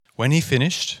When he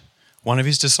finished, one of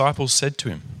his disciples said to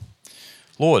him,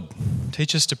 "Lord,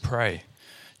 teach us to pray,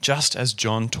 just as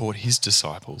John taught his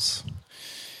disciples."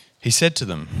 He said to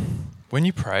them, "When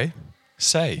you pray,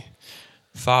 say,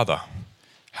 'Father,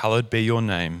 hallowed be your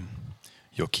name,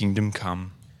 your kingdom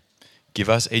come. Give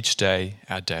us each day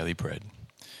our daily bread.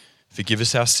 Forgive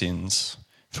us our sins,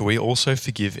 for we also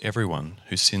forgive everyone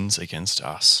who sins against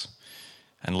us.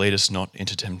 And lead us not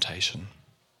into temptation.'"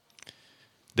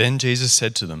 Then Jesus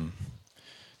said to them,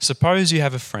 "Suppose you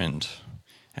have a friend,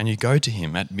 and you go to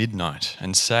him at midnight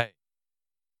and say,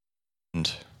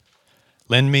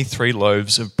 'Lend me 3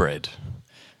 loaves of bread.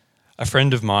 A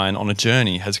friend of mine on a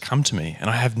journey has come to me, and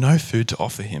I have no food to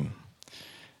offer him.'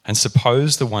 And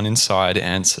suppose the one inside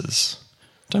answers,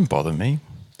 'Don't bother me.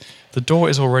 The door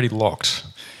is already locked,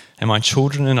 and my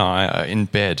children and I are in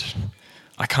bed.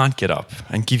 I can't get up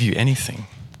and give you anything.'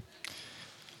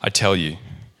 I tell you,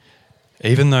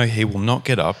 even though he will not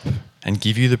get up and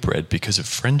give you the bread because of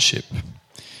friendship,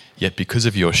 yet because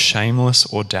of your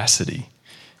shameless audacity,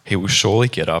 he will surely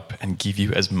get up and give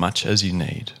you as much as you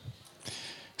need.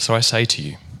 So I say to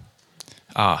you,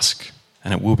 ask,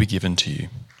 and it will be given to you.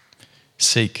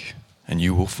 Seek, and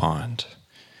you will find.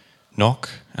 Knock,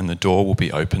 and the door will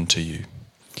be opened to you.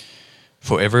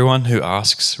 For everyone who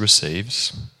asks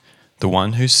receives, the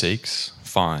one who seeks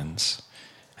finds,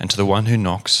 and to the one who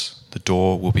knocks the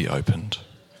door will be opened.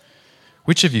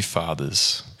 Which of you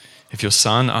fathers, if your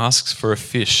son asks for a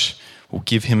fish, will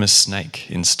give him a snake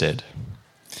instead?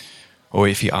 Or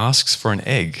if he asks for an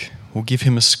egg, will give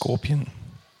him a scorpion?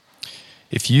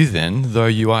 If you then, though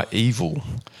you are evil,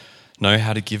 know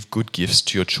how to give good gifts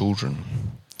to your children,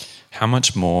 how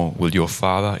much more will your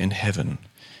Father in heaven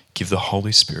give the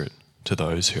Holy Spirit to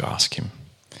those who ask him?"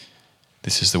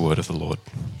 This is the word of the Lord.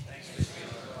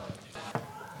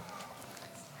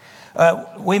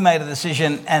 We made a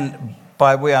decision, and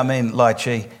by we I mean Lai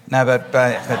Chi. No, but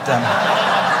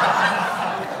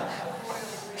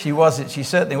she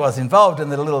certainly was involved in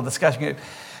the little discussion group.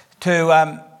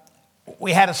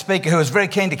 We had a speaker who was very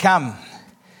keen to come,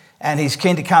 and he's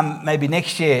keen to come maybe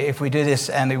next year if we do this,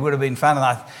 and it would have been fun.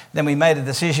 And then we made a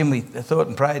decision. We thought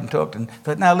and prayed and talked, and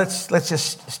thought, no,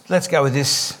 let's go with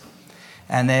this.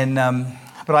 And then,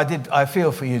 but I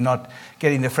feel for you not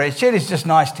getting the fresh. It is just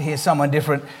nice to hear someone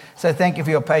different. So thank you for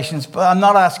your patience. But I'm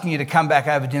not asking you to come back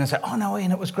over dinner and say, "Oh no,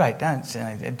 Ian, it was great." Don't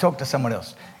talk to someone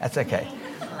else. That's okay.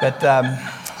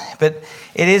 But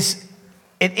it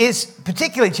is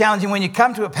particularly challenging when you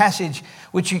come to a passage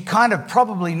which you kind of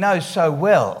probably know so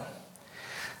well.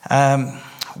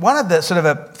 One of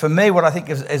the for me, what I think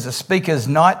is a speaker's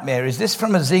nightmare is this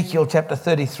from Ezekiel chapter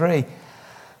 33,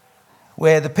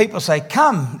 where the people say,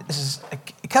 come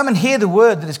and hear the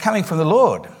word that is coming from the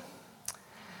Lord.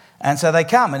 And so they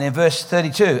come, and in verse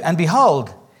 32, "And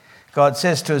behold," God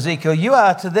says to Ezekiel, "you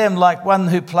are to them like one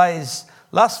who plays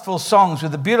lustful songs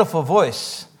with a beautiful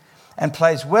voice and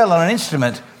plays well on an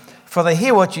instrument, for they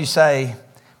hear what you say,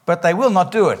 but they will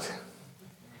not do it."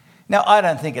 Now, I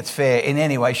don't think it's fair in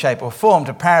any way, shape or form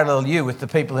to parallel you with the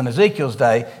people in Ezekiel's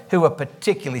day who were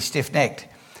particularly stiff-necked.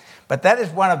 But that is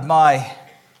one of my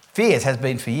fears, has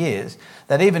been for years,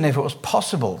 that even if it was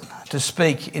possible to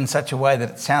speak in such a way that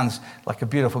it sounds like a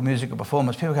beautiful musical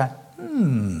performance, people go,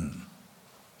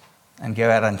 and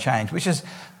go out unchanged, which is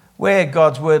where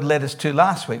God's word led us to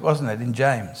last week, wasn't it, in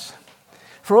James?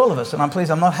 For all of us, and I'm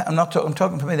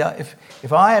talking for me.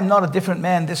 If I am not a different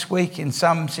man this week in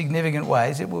some significant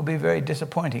ways, it will be very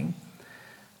disappointing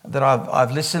that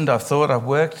I've listened, I've thought, I've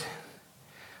worked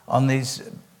on these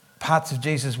parts of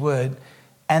Jesus' word,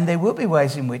 and there will be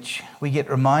ways in which we get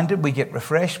reminded, we get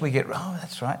refreshed, we get, oh,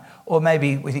 that's right. Or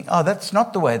maybe we think, oh, that's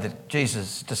not the way that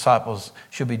Jesus' disciples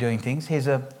should be doing things. Here's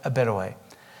a better way.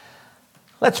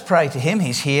 Let's pray to him.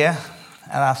 He's here,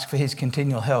 and ask for his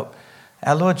continual help.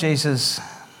 Our Lord Jesus,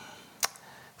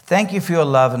 thank you for your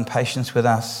love and patience with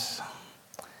us.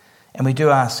 And we do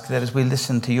ask that as we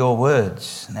listen to your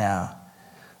words now,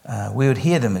 we would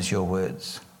hear them as your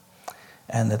words,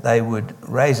 and that they would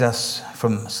raise us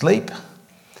from sleep,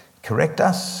 correct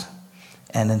us,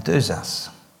 and enthuse us,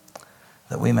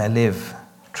 that we may live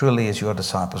truly as your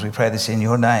disciples. We pray this in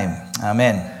your name.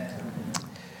 Amen.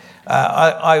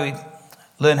 I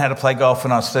learned how to play golf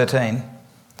when I was 13.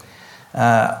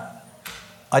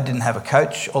 I didn't have a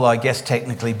coach, although I guess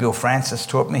technically Bill Francis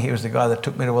taught me. He was the guy that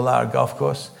took me to Wallara Golf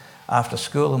Course after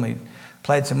school, and we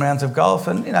played some rounds of golf.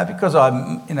 And, because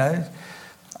I'm,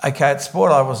 okay at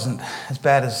sport, I wasn't as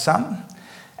bad as some.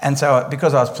 And so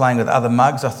because I was playing with other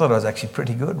mugs, I thought I was actually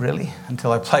pretty good, really,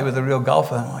 until I played with a real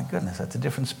golfer. Oh, my goodness, that's a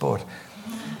different sport.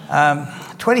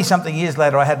 20-something years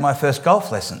later, I had my first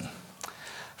golf lesson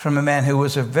from a man who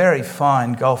was a very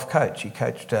fine golf coach. He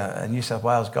coached a New South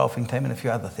Wales golfing team and a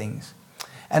few other things.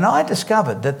 And I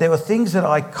discovered that there were things that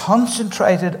I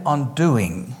concentrated on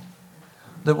doing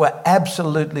that were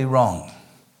absolutely wrong,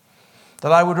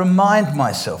 that I would remind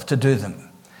myself to do them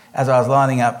as I was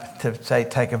lining up to, say,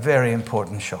 take a very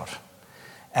important shot.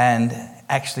 And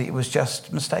actually it was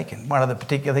just mistaken. One of the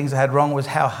particular things I had wrong was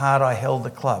how hard I held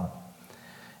the club.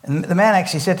 And the man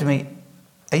actually said to me,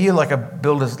 "Are you like a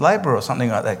builder's labourer or something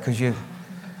like that? Because you..."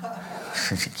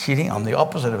 You're kidding, I'm the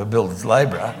opposite of a builder's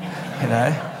labourer, you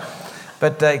know.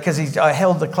 But because I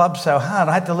held the club so hard,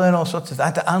 I had to learn all sorts of... I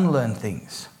had to unlearn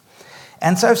things.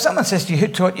 And so if someone says to you, "Who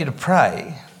taught you to pray?"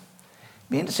 it'd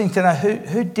be interesting to know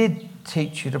who did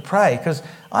teach you to pray. Because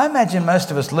I imagine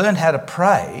most of us learned how to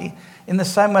pray in the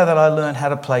same way that I learned how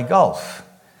to play golf.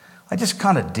 I just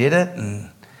kind of did it and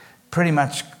pretty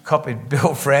much copied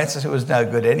Bill Francis, who was no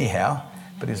good anyhow,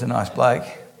 but he was a nice bloke.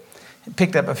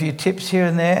 Picked up a few tips here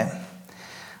and there.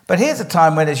 But here's a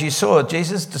time when, as you saw,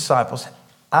 Jesus' disciples,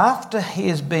 after he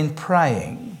has been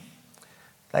praying,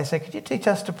 they say, "Could you teach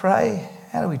us to pray?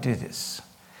 How do we do this?"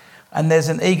 And there's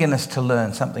an eagerness to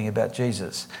learn something about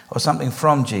Jesus or something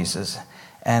from Jesus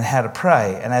and how to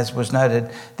pray. And as was noted,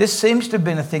 this seems to have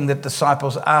been a thing that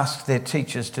disciples asked their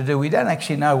teachers to do. We don't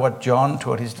actually know what John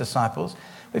taught his disciples.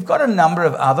 We've got a number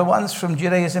of other ones from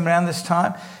Judaism around this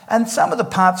time, and some of the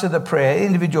parts of the prayer,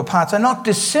 individual parts, are not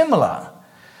dissimilar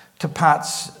to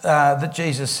parts that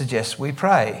Jesus suggests we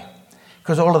pray,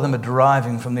 because all of them are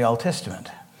deriving from the Old Testament,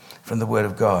 from the Word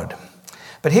of God.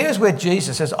 But here's where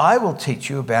Jesus says, "I will teach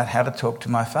you about how to talk to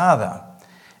my Father."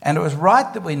 And it was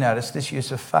right that we notice this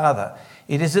use of Father.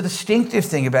 It is a distinctive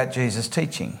thing about Jesus'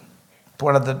 teaching.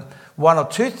 One of the one or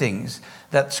two things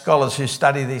that scholars who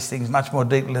study these things much more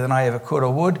deeply than I ever could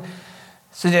or would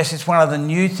suggest it's one of the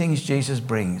new things Jesus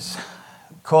brings,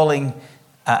 opening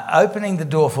the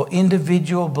door for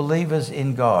individual believers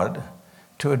in God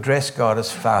to address God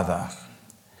as Father.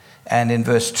 And in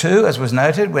verse 2, as was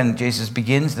noted, when Jesus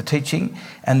begins the teaching,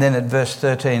 and then at verse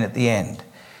 13 at the end,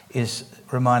 is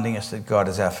reminding us that God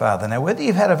is our Father. Now, whether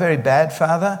you've had a very bad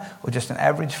father or just an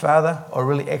average father or a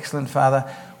really excellent father,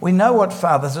 we know what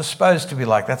fathers are supposed to be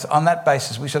like. That's on that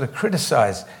basis we sort of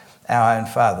criticise our own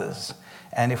fathers.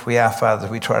 And if we are fathers,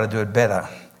 we try to do it better.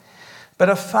 But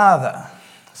a father,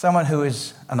 someone who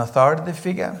is an authoritative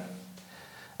figure,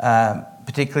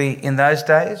 particularly in those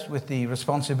days with the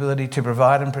responsibility to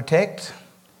provide and protect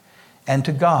and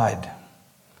to guide.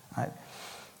 Right?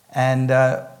 And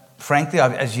frankly,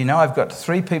 as you know, I've got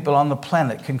 3 people on the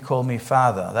planet can call me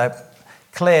father.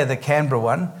 Claire, the Canberra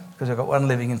one, because I've got one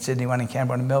living in Sydney, one in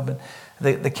Canberra, one in Melbourne.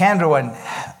 The Canberra one,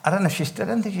 I don't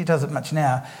think she does it much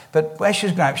now, but when she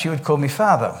was growing up, she would call me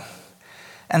father.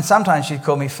 And sometimes she'd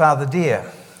call me Father Dear,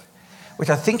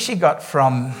 which I think she got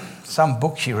from some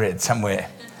book she read somewhere,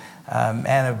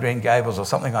 Anne of Green Gables or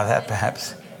something like that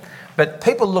perhaps. But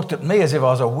people looked at me as if I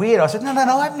was a weird. I said, no,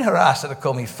 I've never asked her to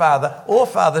call me Father or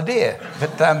Father Dear.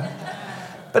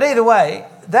 But either way,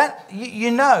 that you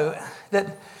know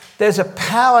that there's a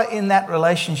power in that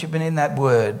relationship and in that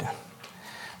word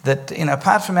that,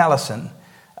 apart from Alison,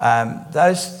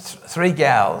 those 3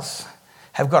 gals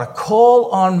have got a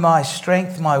call on my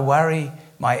strength, my worry,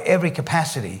 my every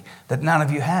capacity that none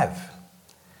of you have.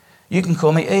 You can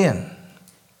call me Ian.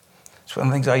 It's one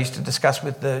of the things I used to discuss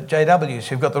with the JWs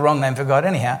who've got the wrong name for God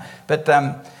anyhow. But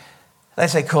they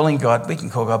say calling God, we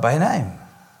can call God by name.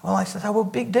 Well, I said,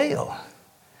 big deal.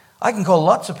 I can call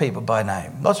lots of people by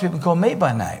name. Lots of people call me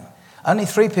by name. Only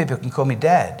 3 people can call me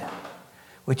Dad,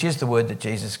 which is the word that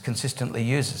Jesus consistently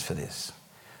uses for this.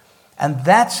 And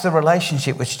that's the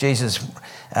relationship which Jesus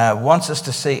wants us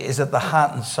to see is at the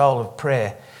heart and soul of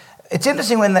prayer. It's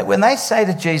interesting when they say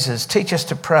to Jesus, teach us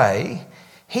to pray,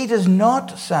 he does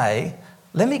not say,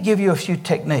 let me give you a few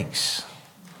techniques.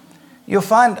 You'll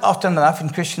find often enough in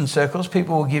Christian circles,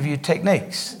 people will give you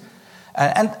techniques.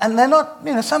 And they're not,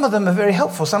 some of them are very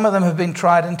helpful. Some of them have been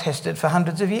tried and tested for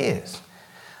hundreds of years.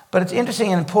 But it's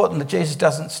interesting and important that Jesus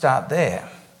doesn't start there.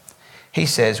 He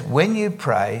says, when you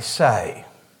pray, say.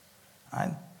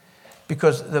 Right?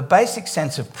 Because the basic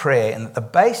sense of prayer in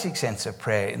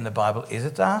the Bible is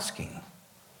it's asking.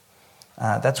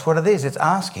 That's what it is. It's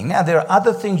asking. Now, there are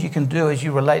other things you can do as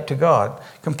you relate to God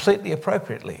completely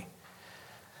appropriately.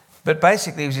 But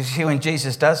basically, as you see, when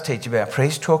Jesus does teach about prayer,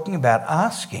 he's talking about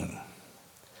asking.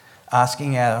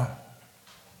 Asking our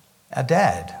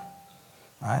dad,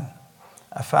 right?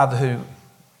 A father who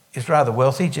is rather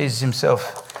wealthy. Jesus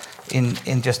himself,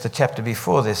 in just the chapter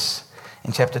before this,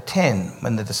 in chapter 10,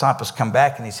 when the disciples come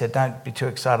back and he said, don't be too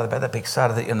excited about that, be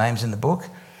excited that your name's in the book.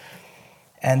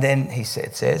 And then it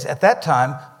says, at that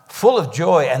time, full of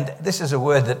joy, and this is a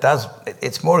word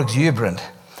it's more exuberant.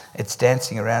 It's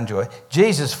dancing around joy.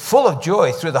 Jesus, full of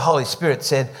joy through the Holy Spirit,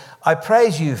 said, I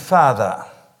praise you, Father,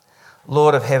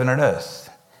 Lord of heaven and earth,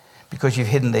 because you've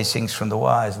hidden these things from the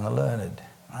wise and the learned.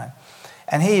 Right?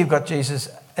 And here you've got Jesus,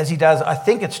 as he does, I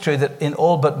think it's true that in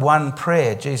all but one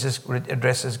prayer, Jesus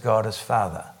addresses God as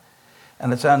Father.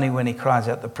 And it's only when he cries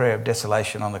out the prayer of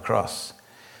desolation on the cross,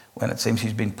 when it seems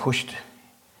he's been pushed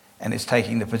and is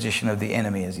taking the position of the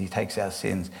enemy as he takes our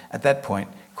sins. At that point,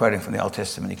 quoting from the Old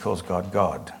Testament, he calls God,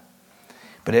 God.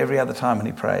 But every other time when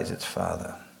he prays, it's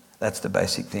Father. That's the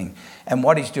basic thing. And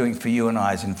what he's doing for you and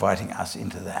I is inviting us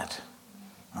into that.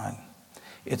 Right?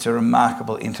 It's a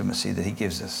remarkable intimacy that he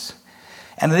gives us.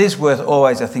 And it is worth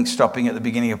always, I think, stopping at the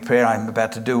beginning of prayer. I'm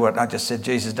about to do what I just said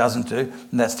Jesus doesn't do,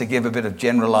 and that's to give a bit of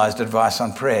generalised advice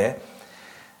on prayer.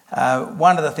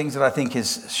 One of the things that I think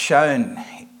is shown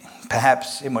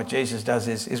perhaps in what Jesus does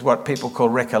is what people call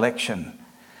recollection.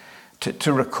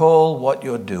 To recall what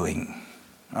you're doing,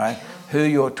 right? Who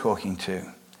you're talking to.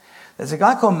 There's a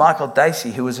guy called Michael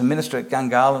Dacey who was a minister at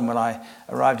Gungahlin when I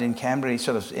arrived in Canberra. He's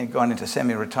sort of gone into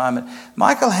semi-retirement.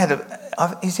 Michael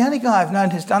he's the only guy I've known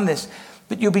who's done this.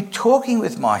 But you'll be talking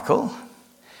with Michael,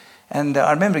 and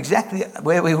I remember exactly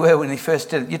where we were when he first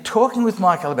did it. You're talking with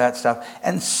Michael about stuff,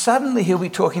 and suddenly he'll be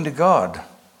talking to God.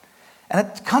 And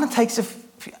it kind of takes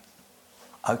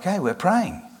okay, we're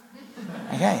praying.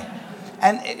 Okay.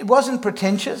 And it wasn't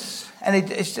pretentious, and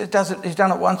he's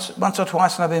done it once or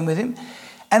twice when I've been with him.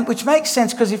 And which makes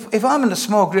sense, because if I'm in a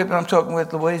small group and I'm talking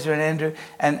with Louisa and Andrew,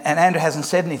 and Andrew hasn't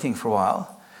said anything for a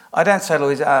while, I don't say,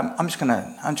 Louisa, I'm just going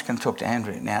to talk to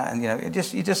Andrew now, and you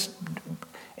just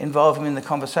involve him in the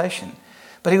conversation.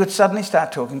 But he would suddenly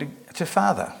start talking to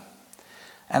Father,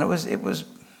 and it was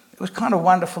kind of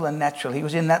wonderful and natural. He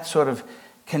was in that sort of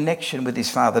connection with his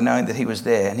Father, knowing that he was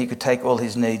there, and he could take all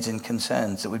his needs and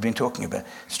concerns that we've been talking about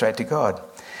straight to God.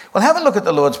 Well, have a look at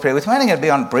the Lord's Prayer with me. I'm going to be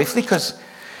on briefly, because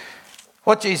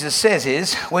what Jesus says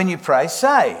is, when you pray,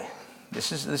 say.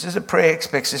 This is a prayer he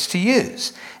expects us to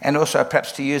use, and also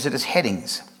perhaps to use it as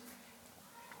headings.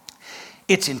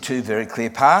 It's in two very clear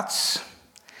parts.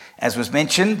 As was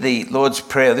mentioned, the Lord's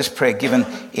Prayer, this prayer given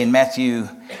in Matthew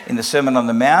in the Sermon on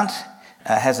the Mount,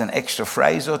 has an extra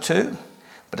phrase or two,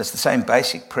 but it's the same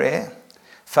basic prayer.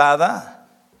 Father,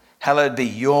 hallowed be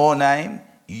your name,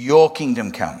 your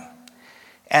kingdom come.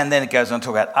 And then it goes on to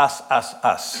talk about us, us,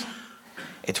 us.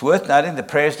 It's worth noting the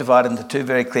prayer is divided into two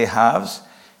very clear halves.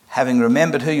 Having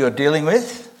remembered who you're dealing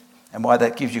with and why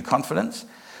that gives you confidence,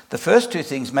 the first two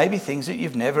things may be things that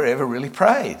you've never ever really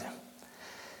prayed.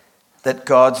 That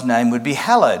God's name would be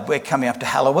hallowed. We're coming up to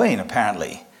Halloween,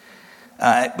 apparently,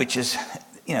 which is,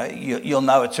 you'll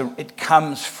know it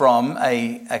comes from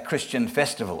a Christian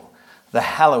festival, the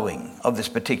hallowing of this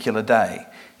particular day.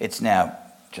 It's now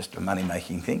just a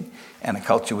money-making thing, and a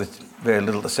culture with very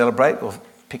little to celebrate will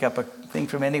pick up a thing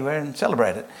from anywhere and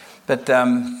celebrate it. But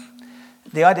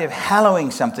the idea of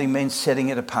hallowing something means setting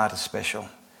it apart as special.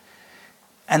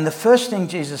 And the first thing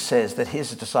Jesus says that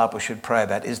his disciples should pray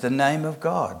about is the name of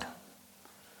God,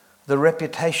 the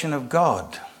reputation of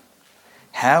God,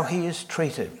 how he is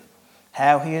treated,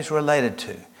 how he is related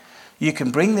to. You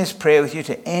can bring this prayer with you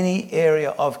to any area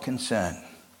of concern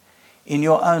in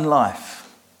your own life,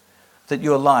 that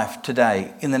your life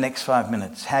today, in the next 5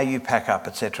 minutes, how you pack up,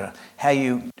 etc., how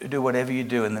you do whatever you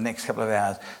do in the next couple of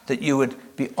hours, that you would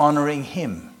be honouring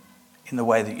him in the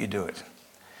way that you do it.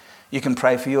 You can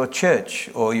pray for your church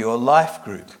or your life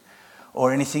group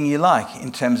or anything you like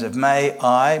in terms of may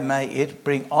it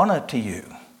bring honour to you.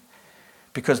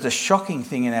 Because the shocking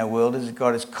thing in our world is that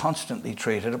God is constantly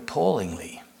treated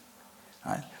appallingly.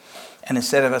 Right? And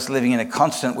instead of us living in a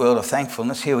constant world of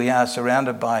thankfulness, here we are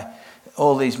surrounded by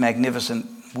all these magnificent,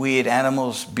 weird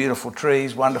animals, beautiful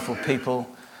trees, wonderful people,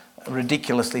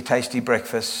 ridiculously tasty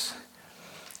breakfasts.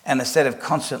 And instead of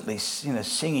constantly,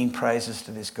 singing praises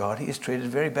to this God, he is treated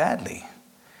very badly.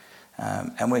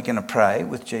 And we're going to pray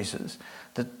with Jesus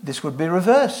that this would be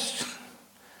reversed,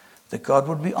 that God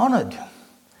would be honoured.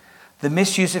 The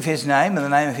misuse of his name and the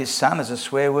name of his Son as a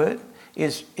swear word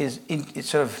it's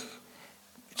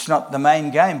not the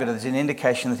main game, but it's an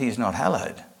indication that he is not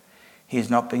hallowed. He is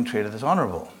not being treated as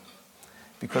honourable,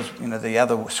 because the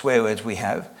other swear words we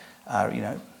have are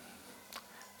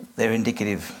they're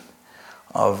indicative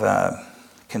of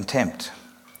contempt.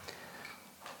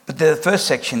 But the first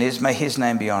section is, may his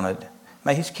name be honoured,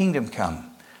 may his kingdom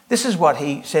come. This is what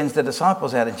he sends the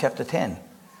disciples out in chapter 10,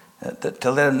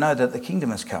 to let them know that the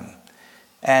kingdom has come.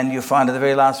 And you'll find in the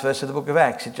very last verse of the book of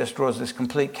Acts, it just draws this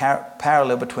complete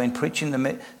parallel between preaching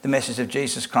the message of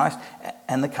Jesus Christ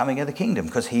and the coming of the kingdom,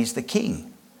 because he's the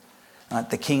king. Right?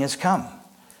 The king has come.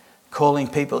 calling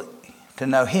people to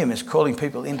know him is calling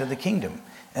people into the kingdom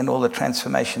and all the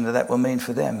transformation that will mean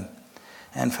for them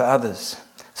and for others.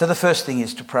 So the first thing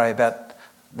is to pray about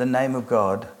the name of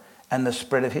God and the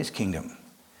spread of his kingdom.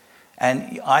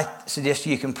 And I suggest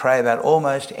you can pray about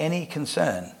almost any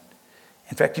concern.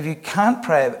 In fact, if you can't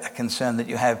pray a concern that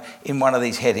you have in one of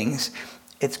these headings,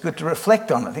 it's good to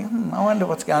reflect on it. Think, I wonder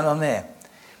what's going on there.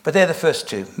 But they're the first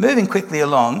two. Moving quickly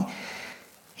along,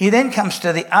 he then comes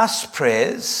to the us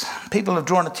prayers. People have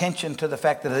drawn attention to the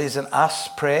fact that it is an us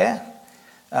prayer.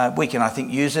 We can, I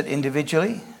think, use it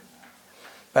individually,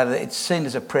 but it's seen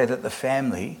as a prayer that the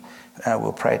family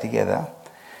will pray together.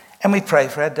 And we pray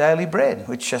for our daily bread,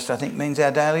 which just, I think, means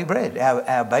our daily bread,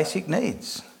 our basic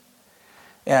needs.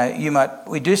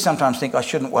 We do sometimes think, I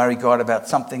shouldn't worry God about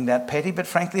something that petty, but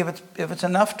frankly, if it's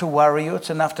enough to worry you,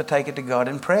 it's enough to take it to God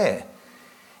in prayer.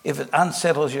 If it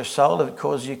unsettles your soul, if it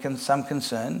causes you some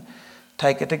concern,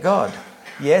 take it to God.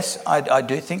 Yes, I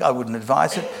do think I wouldn't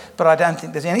advise it, but I don't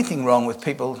think there's anything wrong with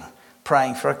people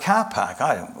praying for a car park.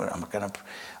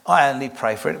 I only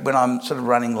pray for it when I'm sort of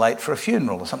running late for a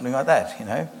funeral or something like that,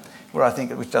 where I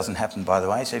think, which doesn't happen, by the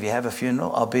way. So if you have a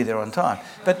funeral, I'll be there on time.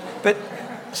 But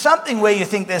something where you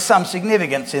think there's some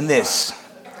significance in this.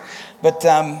 But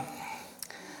the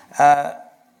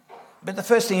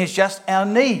first thing is just our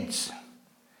needs.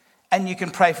 And you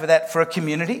can pray for that for a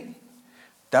community.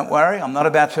 Don't worry, I'm not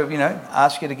about to,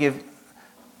 ask you to give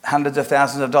hundreds of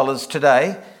thousands of dollars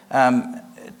today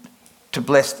to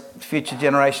bless future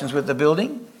generations with the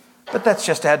building. But that's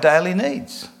just our daily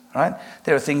needs, right?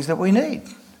 There are things that we need,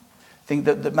 things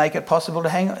that make it possible to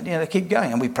hang on, to keep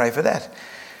going, and we pray for that.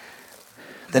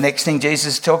 The next thing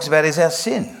Jesus talks about is our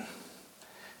sin.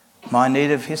 My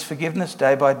need of his forgiveness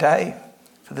day by day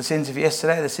for the sins of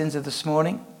yesterday, the sins of this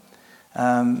morning.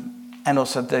 And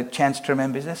also the chance to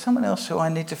remember, is there someone else who I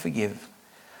need to forgive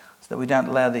so that we don't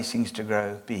allow these things to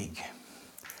grow big?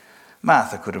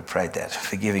 Martha could have prayed that,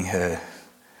 forgiving her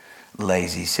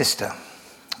lazy sister,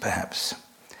 perhaps.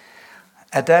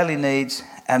 Our daily needs,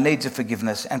 our needs of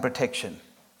forgiveness and protection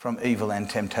from evil and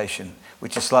temptation,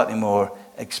 which is slightly more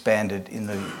expanded in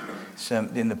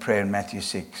the prayer in Matthew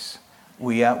 6.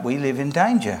 We live in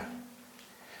danger.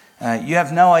 You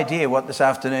have no idea what this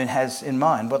afternoon has in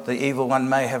mind, what the evil one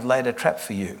may have laid a trap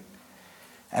for you.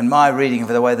 And my reading of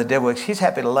the way the devil works, he's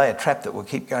happy to lay a trap that will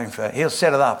keep going for. He'll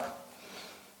set it up,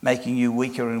 making you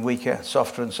weaker and weaker,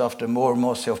 softer and softer, more and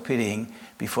more self-pitying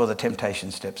before the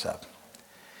temptation steps up.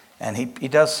 And he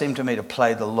does seem to me to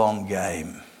play the long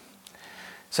game.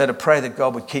 So to pray that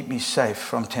God would keep me safe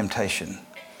from temptation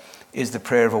is the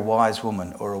prayer of a wise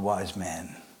woman or a wise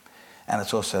man. And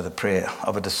it's also the prayer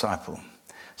of a disciple.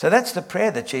 So that's the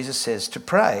prayer that Jesus says to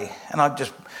pray. And I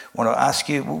just want to ask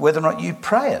you whether or not you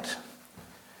pray it.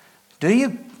 Do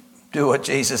you do what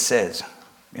Jesus says?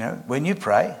 When you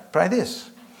pray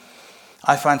this.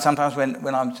 I find sometimes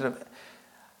when I'm sort of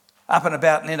up and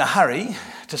about and in a hurry,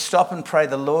 to stop and pray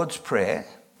the Lord's Prayer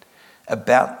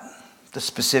about the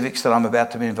specifics that I'm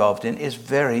about to be involved in is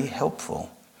very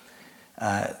helpful.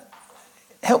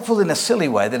 Helpful in a silly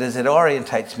way, that is, it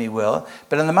orientates me well,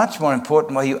 but in the much more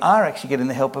important way, you are actually getting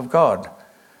the help of God.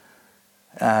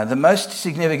 The most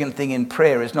significant thing in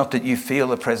prayer is not that you feel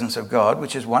the presence of God,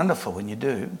 which is wonderful when you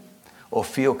do, or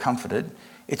feel comforted.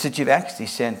 It's that you've actually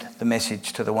sent the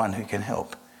message to the one who can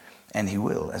help, and he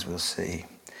will, as we'll see.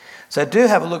 So do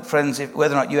have a look, friends,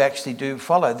 whether or not you actually do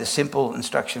follow the simple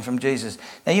instruction from Jesus.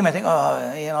 Now you may think,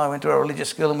 I went to a religious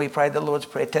school and we prayed the Lord's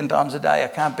Prayer 10 times a day. I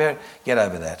can't bear it. Get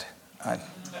over that. Right?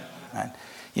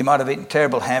 You might have eaten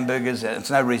terrible hamburgers. It's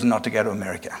no reason not to go to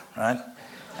America, right?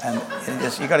 And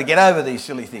you've got to get over these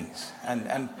silly things.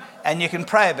 And you can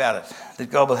pray about it,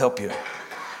 that God will help you.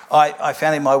 I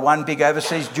found in my one big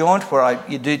overseas jaunt where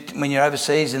you do, when you're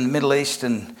overseas in the Middle East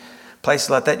and places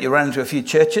like that, you run into a few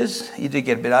churches. You do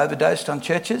get a bit overdosed on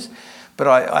churches. But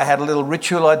I had a little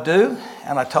ritual I'd do,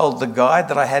 and I told the guide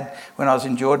that I had when I was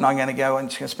in Jordan, I'm going to go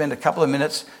and spend a couple of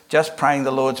minutes just praying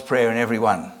the Lord's Prayer in every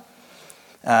one.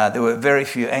 There were very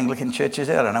few Anglican churches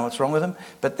there. I don't know what's wrong with them,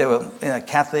 but there were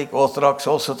Catholic, Orthodox,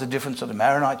 all sorts of different sort of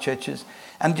Maronite churches,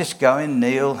 and just go in,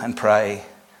 kneel and pray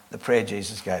the prayer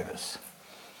Jesus gave us.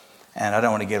 And I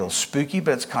don't want to get all spooky,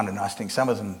 but it's kind of nice. I think some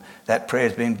of them, that prayer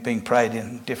has been being prayed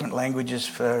in different languages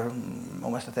for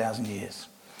almost 1,000 years.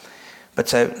 But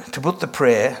so to put the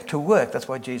prayer to work, that's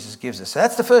why Jesus gives us. So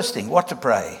that's the first thing, what to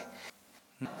pray.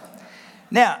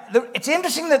 Now, it's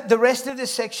interesting that the rest of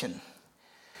this section,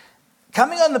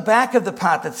 coming on the back of the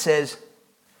part that says,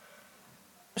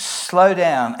 slow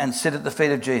down and sit at the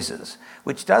feet of Jesus,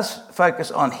 which does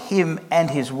focus on him and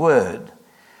his word,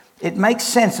 it makes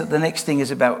sense that the next thing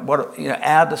is about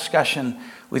our discussion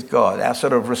with God, our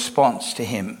sort of response to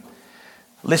him.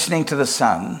 Listening to the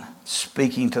Son,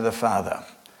 speaking to the Father.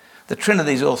 The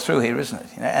Trinity is all through here, isn't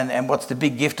it? And what's the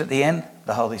big gift at the end?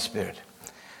 The Holy Spirit.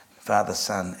 Father,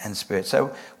 Son, and Spirit.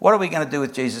 So what are we going to do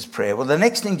with Jesus' prayer? Well, the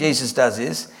next thing Jesus does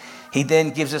is he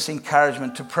then gives us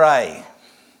encouragement to pray.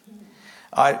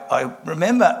 I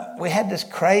remember we had this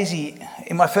crazy,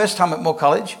 in my first time at Moore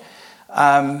College,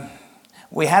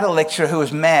 we had a lecturer who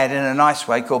was mad in a nice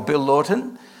way called Bill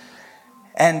Lawton.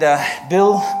 And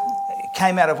Bill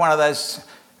came out of one of those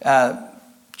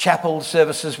chapel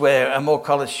services where a Moore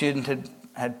College student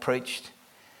had preached.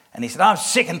 And he said, I'm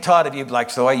sick and tired of you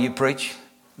blokes, the way you preach.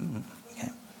 Okay.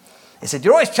 He said,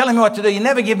 you're always telling me what to do. You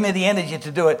never give me the energy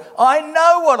to do it. I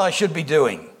know what I should be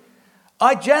doing.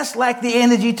 I just lack the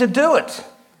energy to do it.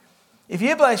 If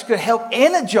you blokes could help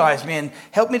energize me and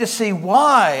help me to see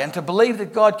why and to believe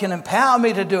that God can empower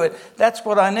me to do it, that's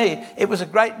what I need. It was a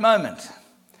great moment.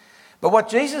 But what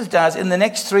Jesus does in the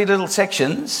next 3 little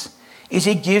sections is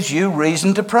he gives you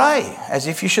reason to pray, as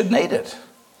if you should need it.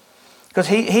 Because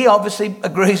he obviously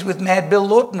agrees with Mad Bill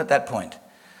Lawton at that point.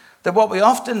 That what we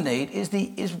often need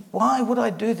is why would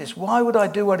I do this? Why would I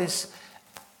do what is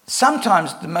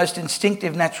sometimes the most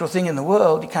instinctive, natural thing in the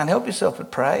world? You can't help yourself but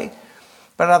pray.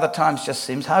 But other times just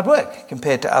seems hard work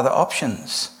compared to other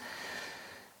options.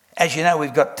 As you know,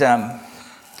 we've got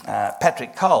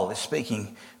Patrick Cole is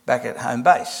speaking back at home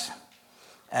base.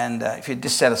 And if you're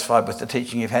dissatisfied with the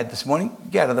teaching you've had this morning,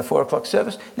 go to the 4 o'clock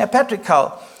service. Now, Patrick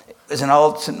Cole is an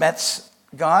old St. Matt's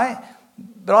guy,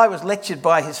 but I was lectured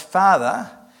by his father,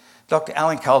 Dr.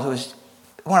 Alan Cole, who was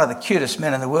one of the cutest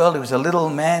men in the world. He was a little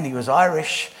man, he was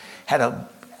Irish, had a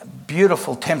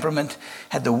beautiful temperament,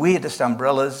 had the weirdest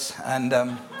umbrellas,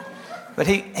 and but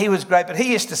he was great. But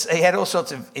he had all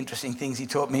sorts of interesting things he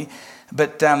taught me.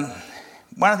 But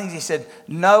one of the things he said,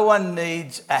 no one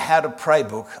needs a how to pray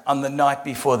book on the night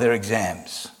before their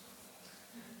exams.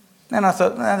 And I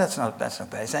thought, no, that's not bad.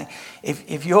 He's saying,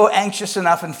 if you're anxious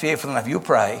enough and fearful enough, you'll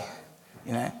pray,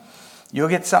 you'll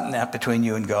get something out between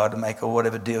you and God to make or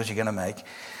whatever deals you're going to make.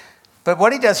 But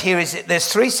what he does here is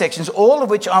there's 3 sections, all of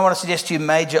which I want to suggest to you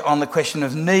major on the question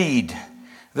of need.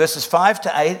 Verses 5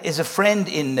 to 8 is a friend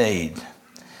in need.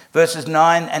 Verses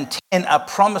 9 and 10 are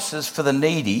promises for the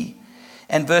needy.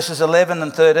 And verses 11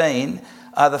 and 13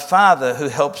 are the father who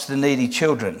helps the needy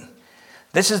children.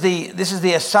 This is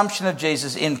the assumption of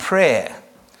Jesus in prayer,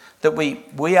 that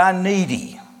we are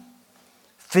needy.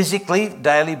 Physically,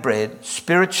 daily bread.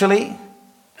 Spiritually,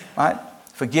 right?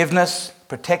 Forgiveness,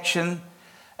 protection.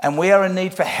 And we are in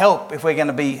need for help if we're going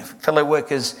to be fellow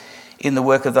workers in the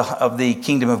work of the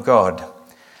kingdom of God.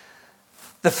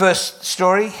 The first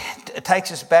story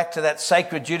takes us back to that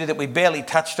sacred duty that we barely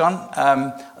touched on,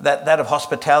 that of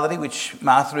hospitality, which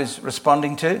Martha is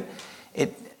responding to.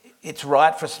 It's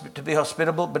right for us to be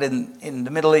hospitable, but in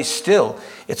the Middle East still,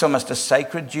 it's almost a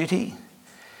sacred duty.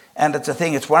 And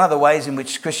it's one of the ways in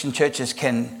which Christian churches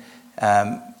can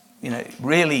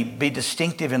really be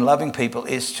distinctive in loving people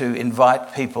is to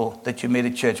invite people that you meet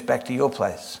at church back to your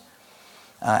place.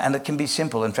 And it can be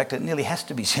simple. In fact, it nearly has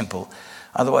to be simple.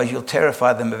 Otherwise, you'll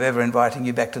terrify them of ever inviting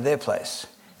you back to their place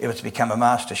if it's become a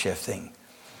MasterChef thing.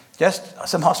 Just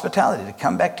some hospitality to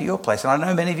come back to your place. And I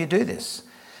know many of you do this.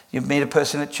 You meet a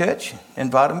person at church,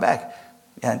 invite them back.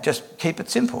 Just keep it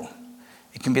simple.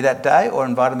 It can be that day or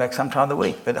invite them back sometime of the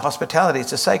week. But hospitality,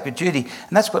 it's a sacred duty.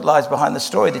 And that's what lies behind the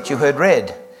story that you heard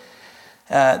read.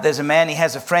 There's a man, he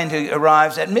has a friend who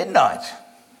arrives at midnight.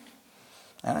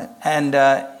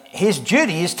 And his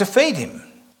duty is to feed him.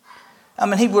 I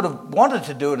mean, he would have wanted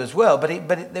to do it as well,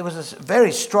 but there was this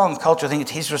very strong culture. I think it's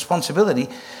his responsibility,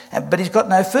 but he's got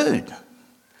no food.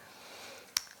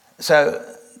 So,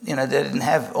 they didn't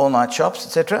have all-night shops,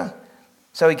 etc.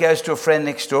 So he goes to a friend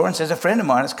next door and says, a friend of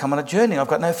mine has come on a journey. I've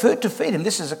got no food to feed him.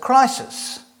 This is a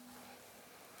crisis.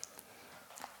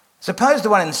 Suppose the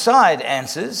one inside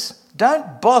answers,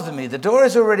 don't bother me. The door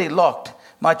is already locked.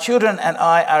 My children and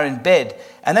I are in bed.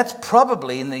 And that's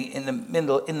probably in the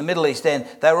Middle East then.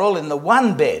 They were all in the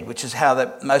one bed, which is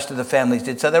how most of the families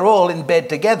did. So they're all in bed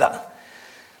together.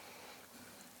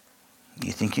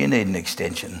 You think you need an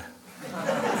extension?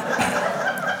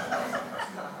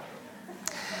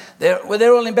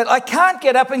 They're all in bed. I can't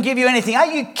get up and give you anything. Are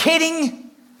you kidding?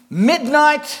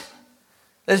 Midnight.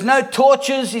 There's no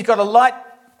torches. He's got to light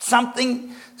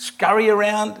something, scurry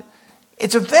around.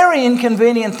 It's a very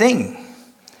inconvenient thing.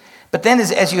 But then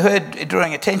as you heard,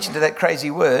 drawing attention to that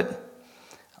crazy word,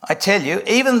 I tell you,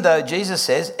 even though Jesus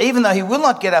says, even though he will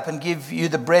not get up and give you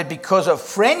the bread because of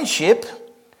friendship,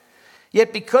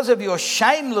 Yet because of your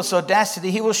shameless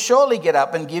audacity, he will surely get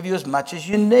up and give you as much as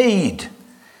you need.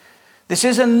 This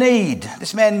is a need.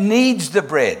 This man needs the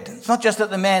bread. It's not just that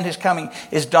the man who's coming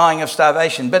is dying of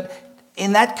starvation, but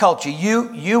in that culture,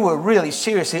 you were really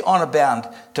seriously honor bound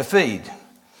to feed.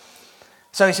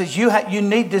 So he says, you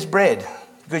need this bread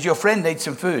because your friend needs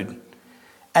some food.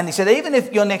 And he said, even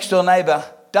if your next door neighbour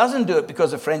doesn't do it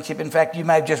because of friendship, in fact, you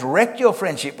may have just wrecked your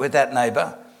friendship with that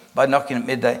neighbour by knocking at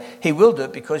midday, he will do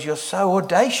it because you're so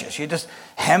audacious. You're just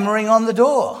hammering on the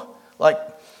door. Like,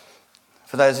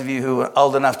 for those of you who are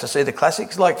old enough to see the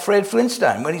classics, like Fred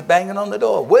Flintstone when he's banging on the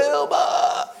door.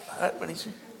 Wilbur! Right,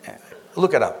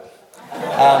 look it up.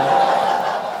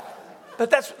 But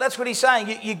that's what he's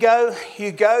saying. You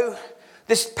go.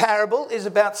 This parable is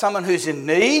about someone who's in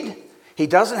need. He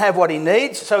doesn't have what he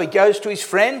needs, so he goes to his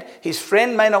friend. His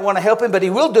friend may not want to help him, but he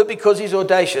will do it because he's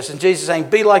audacious. And Jesus is saying,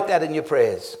 be like that in your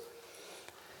prayers.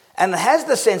 And it has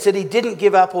the sense that he didn't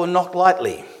give up or knock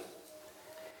lightly.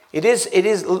 It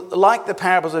is like the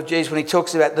parables of Jesus when he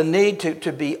talks about the need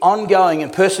to be ongoing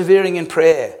and persevering in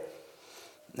prayer.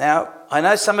 Now, I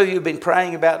know some of you have been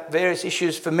praying about various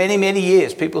issues for many, many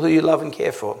years, people who you love and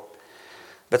care for.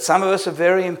 But some of us are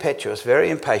very impetuous, very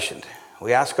impatient.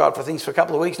 We ask God for things for a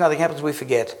couple of weeks, nothing happens, we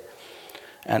forget.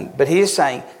 But he is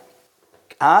saying,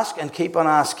 ask and keep on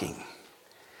asking.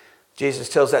 Jesus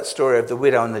tells that story of the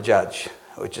widow and the judge,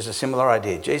 which is a similar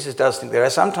idea. Jesus does think there are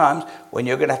some times when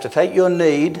you're going to have to take your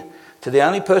need to the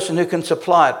only person who can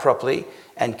supply it properly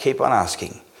and keep on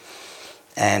asking.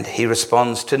 And he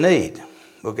responds to need.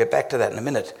 We'll get back to that in a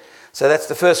minute. So that's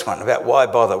the first one, about why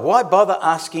bother. Why bother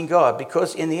asking God?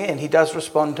 Because in the end, he does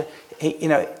respond to,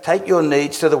 take your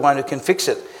needs to the one who can fix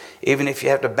it, even if you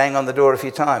have to bang on the door a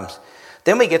few times.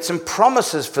 Then we get some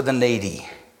promises for the needy.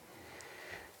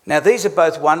 Now, these are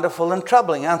both wonderful and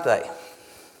troubling, aren't they?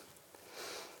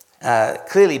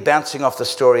 Clearly bouncing off the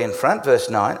story in front, verse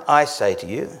 9, I say to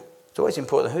you. It's always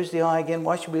important. Who's the I again?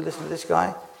 Why should we listen to this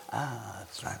guy?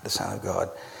 That's right, the Son of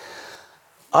God.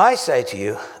 I say to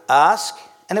you, ask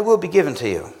and it will be given to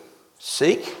you.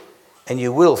 Seek and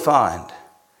you will find.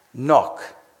 Knock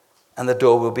and the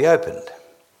door will be opened.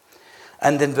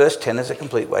 And then verse 10 is a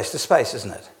complete waste of space,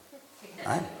 isn't it?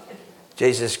 Right?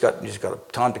 Jesus just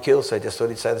got time to kill, so he just thought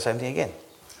he'd say the same thing again.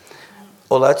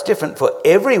 Although it's different, for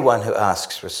everyone who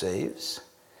asks receives,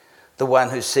 the one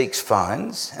who seeks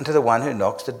finds, and to the one who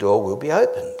knocks the door will be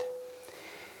opened.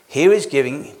 Here he's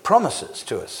giving promises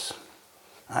to us.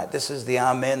 Right? This is the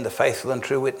Amen, the faithful and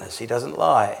true witness. He doesn't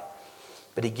lie.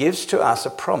 But he gives to us a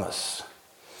promise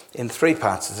in three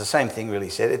parts. It's the same thing really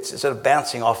said. It's sort of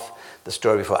bouncing off the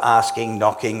story before, asking,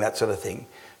 knocking, that sort of thing,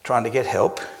 trying to get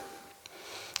help.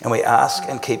 And we ask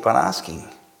and keep on asking.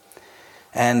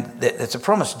 And it's a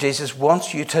promise. Jesus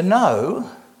wants you to know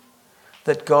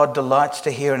that God delights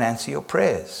to hear and answer your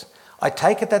prayers. I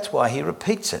take it that's why he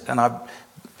repeats it. And I've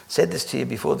said this to you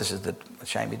before. This is a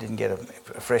shame you didn't get a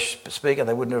fresh speaker.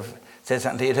 They wouldn't have said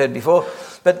something you'd heard before.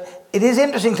 But it is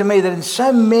interesting to me that in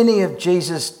so many of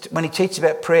Jesus, when he teaches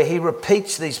about prayer, he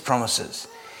repeats these promises.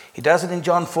 He does it in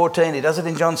John 14. He does it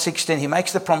in John 16. He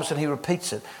makes the promise and he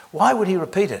repeats it. Why would he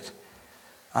repeat it?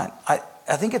 Right?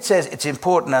 I think it says it's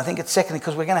important. I think it's secondly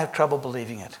because we're going to have trouble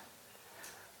believing it.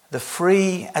 The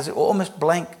free, as almost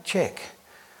blank check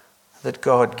that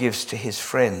God gives to his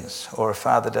friends or a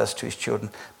father does to his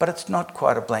children. But it's not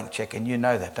quite a blank check, and you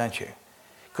know that, don't you?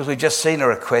 Because we've just seen a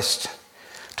request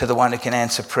to the one who can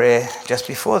answer prayer just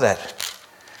before that,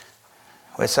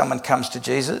 where someone comes to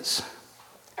Jesus.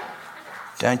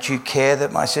 Don't you care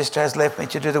that my sister has left me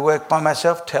to do the work by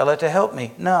myself? Tell her to help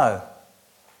me. No.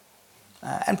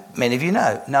 And many of you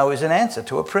know, no is an answer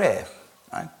to a prayer.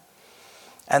 Right?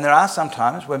 And there are some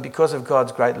times when, because of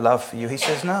God's great love for you, he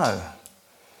says no.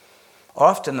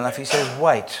 Often enough he says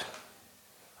wait.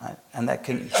 Right? And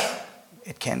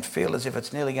it can feel as if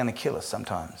it's nearly going to kill us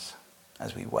sometimes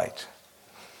as we wait.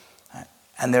 Right?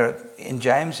 And in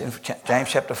James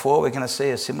chapter 4, we're going to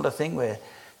see a similar thing where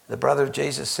the brother of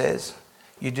Jesus says,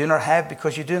 you do not have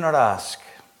because you do not ask.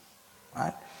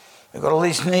 Right? We've got all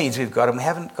these needs we've got and we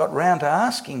haven't got round to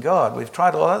asking God. We've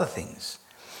tried all other things.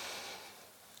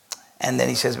 And then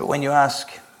he says, but when you ask,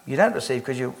 you don't receive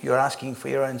because you're asking for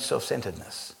your own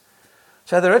self-centeredness.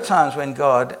 So there are times when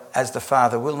God, as the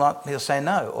Father, he'll say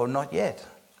no or not yet.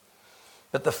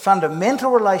 But the fundamental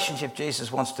relationship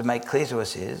Jesus wants to make clear to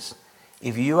us is,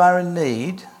 if you are in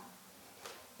need,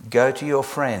 go to your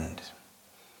friend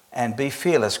and be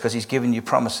fearless because he's given you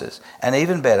promises. And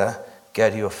even better, go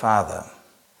to your Father.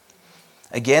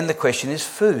 Again, the question is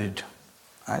food,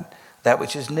 right? That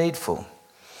which is needful.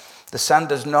 The son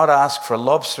does not ask for a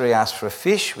lobster, he asks for a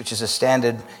fish, which is a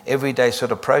standard everyday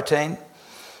sort of protein.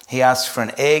 He asks for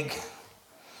an egg.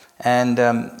 And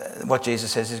what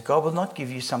Jesus says is, God will not give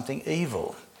you something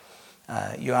evil.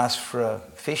 You ask for a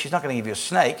fish, he's not going to give you a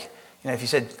snake. You know, if you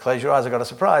said, close your eyes, I've got a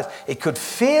surprise, it could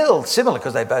feel similar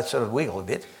because they both sort of wiggle a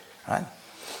bit, right?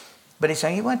 But he's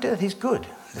saying he won't do that. He's good,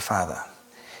 the Father.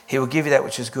 He will give you that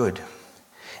which is good.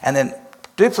 And then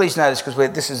do please notice,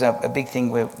 because this is a big thing,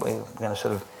 we're going to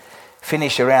sort of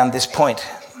finish around this point.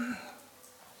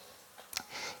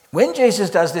 When Jesus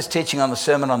does this teaching on the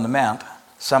Sermon on the Mount,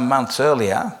 some months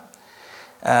earlier,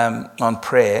 on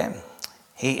prayer,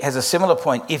 he has a similar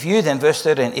point. If you then, verse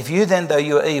 13, if you then, though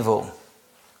you are evil,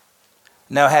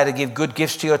 know how to give good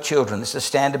gifts to your children. This is a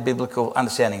standard biblical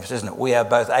understanding, isn't it? We are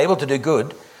both able to do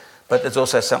good, but there's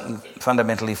also something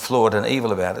fundamentally flawed and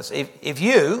evil about us. If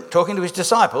you, talking to his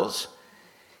disciples,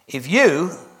 if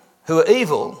you, who are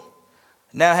evil,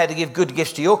 know how to give good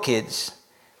gifts to your kids,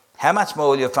 how much more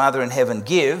will your Father in heaven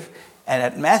give?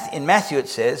 And in Matthew it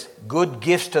says, good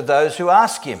gifts to those who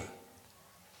ask him.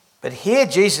 But here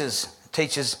Jesus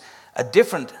teaches a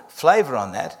different flavour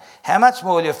on that. How much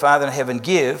more will your Father in heaven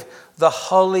give the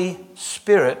Holy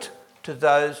Spirit to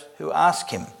those who ask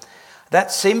him?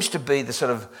 That seems to be the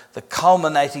sort of the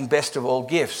culminating best of all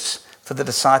gifts for the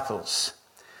disciples.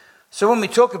 So when we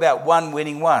talk about one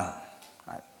winning one,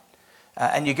 right,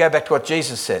 and you go back to what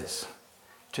Jesus says,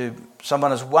 to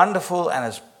someone as wonderful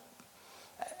and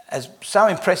as so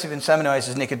impressive in so many ways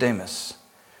as Nicodemus.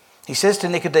 He says to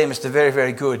Nicodemus, the very,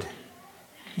 very good,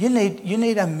 you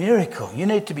need a miracle. You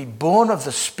need to be born of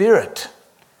the Spirit.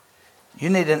 You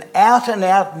need an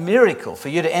out-and-out miracle for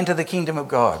you to enter the kingdom of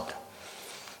God.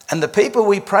 And the people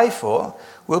we pray for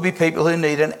will be people who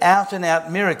need an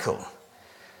out-and-out miracle.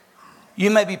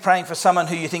 You may be praying for someone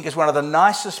who you think is one of the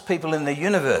nicest people in the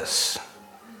universe.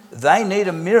 They need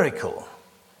a miracle,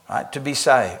 right, to be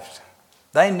saved.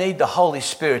 They need the Holy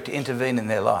Spirit to intervene in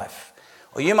their life.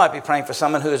 Or you might be praying for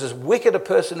someone who is as wicked a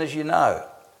person as you know,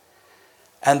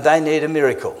 and they need a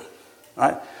miracle,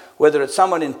 right? Whether it's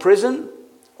someone in prison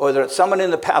or whether it's someone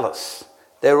in the palace,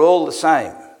 they're all the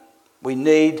same. We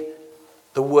need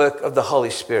the work of the Holy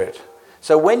Spirit.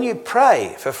 So when you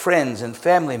pray for friends and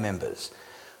family members,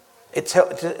 it's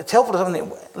helpful to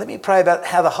something. Let me pray about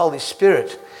how the Holy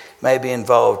Spirit may be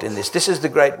involved in this. This is the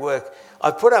great work.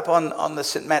 I've put up on the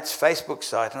St. Matt's Facebook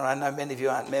site, and I know many of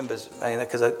you aren't members,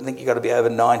 because I think you've got to be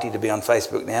over 90 to be on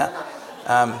Facebook now.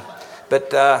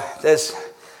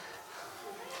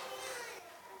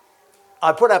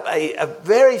 I put up a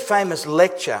very famous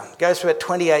lecture, goes for about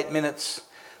 28 minutes,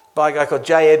 by a guy called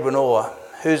J. Edwin Orr,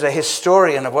 who's a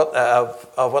historian of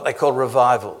what they call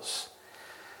revivals.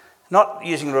 Not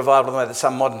using revival the way that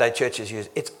some modern day churches use.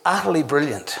 It's utterly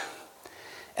brilliant.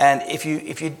 And if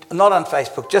you're not on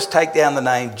Facebook, just take down the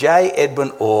name J.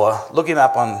 Edwin Orr, look him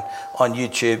up on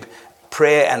YouTube,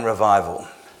 Prayer and Revival.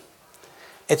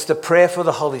 It's the prayer for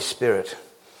the Holy Spirit.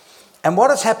 And what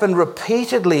has happened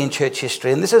repeatedly in church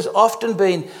history, and this has often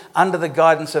been under the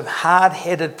guidance of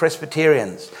hard-headed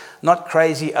Presbyterians, not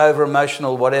crazy,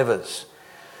 over-emotional whatevers.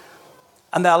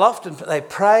 And they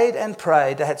prayed and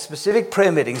prayed, they had specific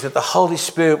prayer meetings that the Holy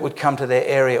Spirit would come to their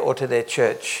area or to their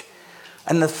church.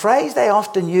 And the phrase they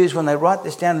often use when they write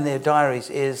this down in their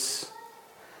diaries is,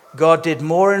 God did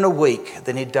more in a week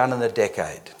than he'd done in a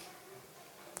decade.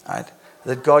 Right?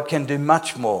 That God can do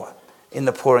much more in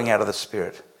the pouring out of the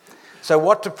Spirit. So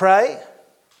what to pray?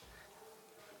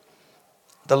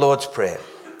 The Lord's Prayer.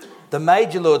 The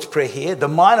major Lord's Prayer here, the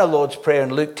minor Lord's Prayer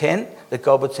in Luke 10, that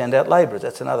God would send out labourers.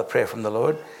 That's another prayer from the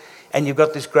Lord. And you've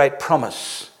got this great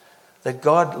promise that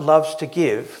God loves to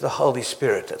give the Holy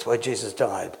Spirit. That's why Jesus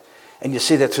died. And you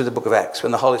see that through the book of Acts,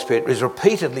 when the Holy Spirit is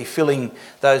repeatedly filling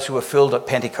those who were filled at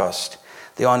Pentecost,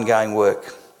 the ongoing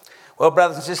work. Well,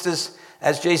 brothers and sisters,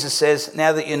 as Jesus says,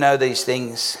 now that you know these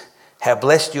things, how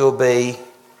blessed you'll be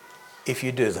if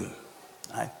you do them.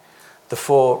 Right? The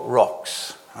 4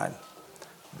 rocks. Right?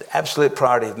 The absolute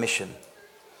priority of mission.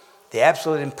 The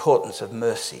absolute importance of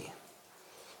mercy.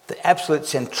 The absolute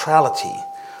centrality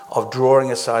of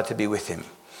drawing aside to be with him.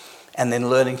 And then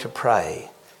learning to pray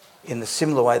in the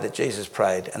similar way that Jesus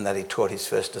prayed and that he taught his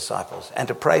first disciples. And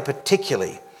to pray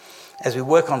particularly as we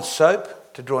work on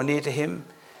soap to draw near to him,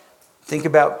 think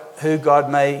about who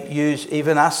God may use,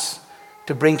 even us,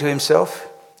 to bring to himself,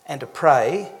 and to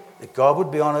pray that God would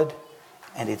be honoured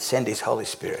and he'd send his Holy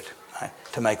Spirit, right,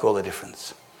 to make all the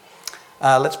difference.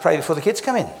 Let's pray before the kids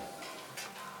come in.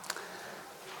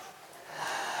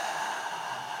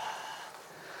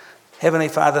 Heavenly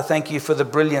Father, thank you for the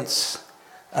brilliance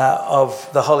of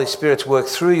the Holy Spirit's work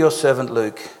through your servant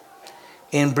Luke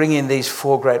in bringing these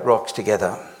 4 great rocks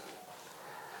together.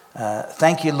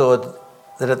 Thank you, Lord,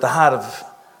 that at the heart of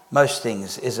most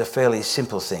things is a fairly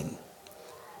simple thing.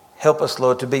 Help us,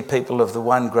 Lord, to be people of the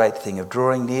one great thing, of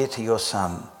drawing near to your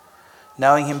Son,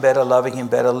 knowing him better, loving him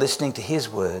better, listening to his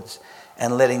words,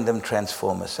 and letting them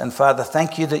transform us. And Father,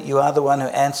 thank you that you are the one who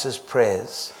answers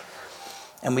prayers.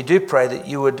 And we do pray that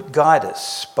you would guide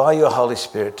us by your Holy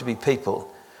Spirit to be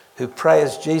people who pray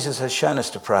as Jesus has shown us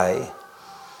to pray,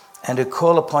 and who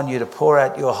call upon you to pour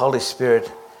out your Holy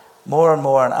Spirit more and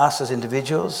more on us as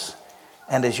individuals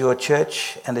and as your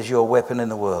church and as your weapon in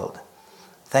the world.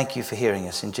 Thank you for hearing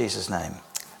us in Jesus' name.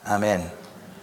 Amen.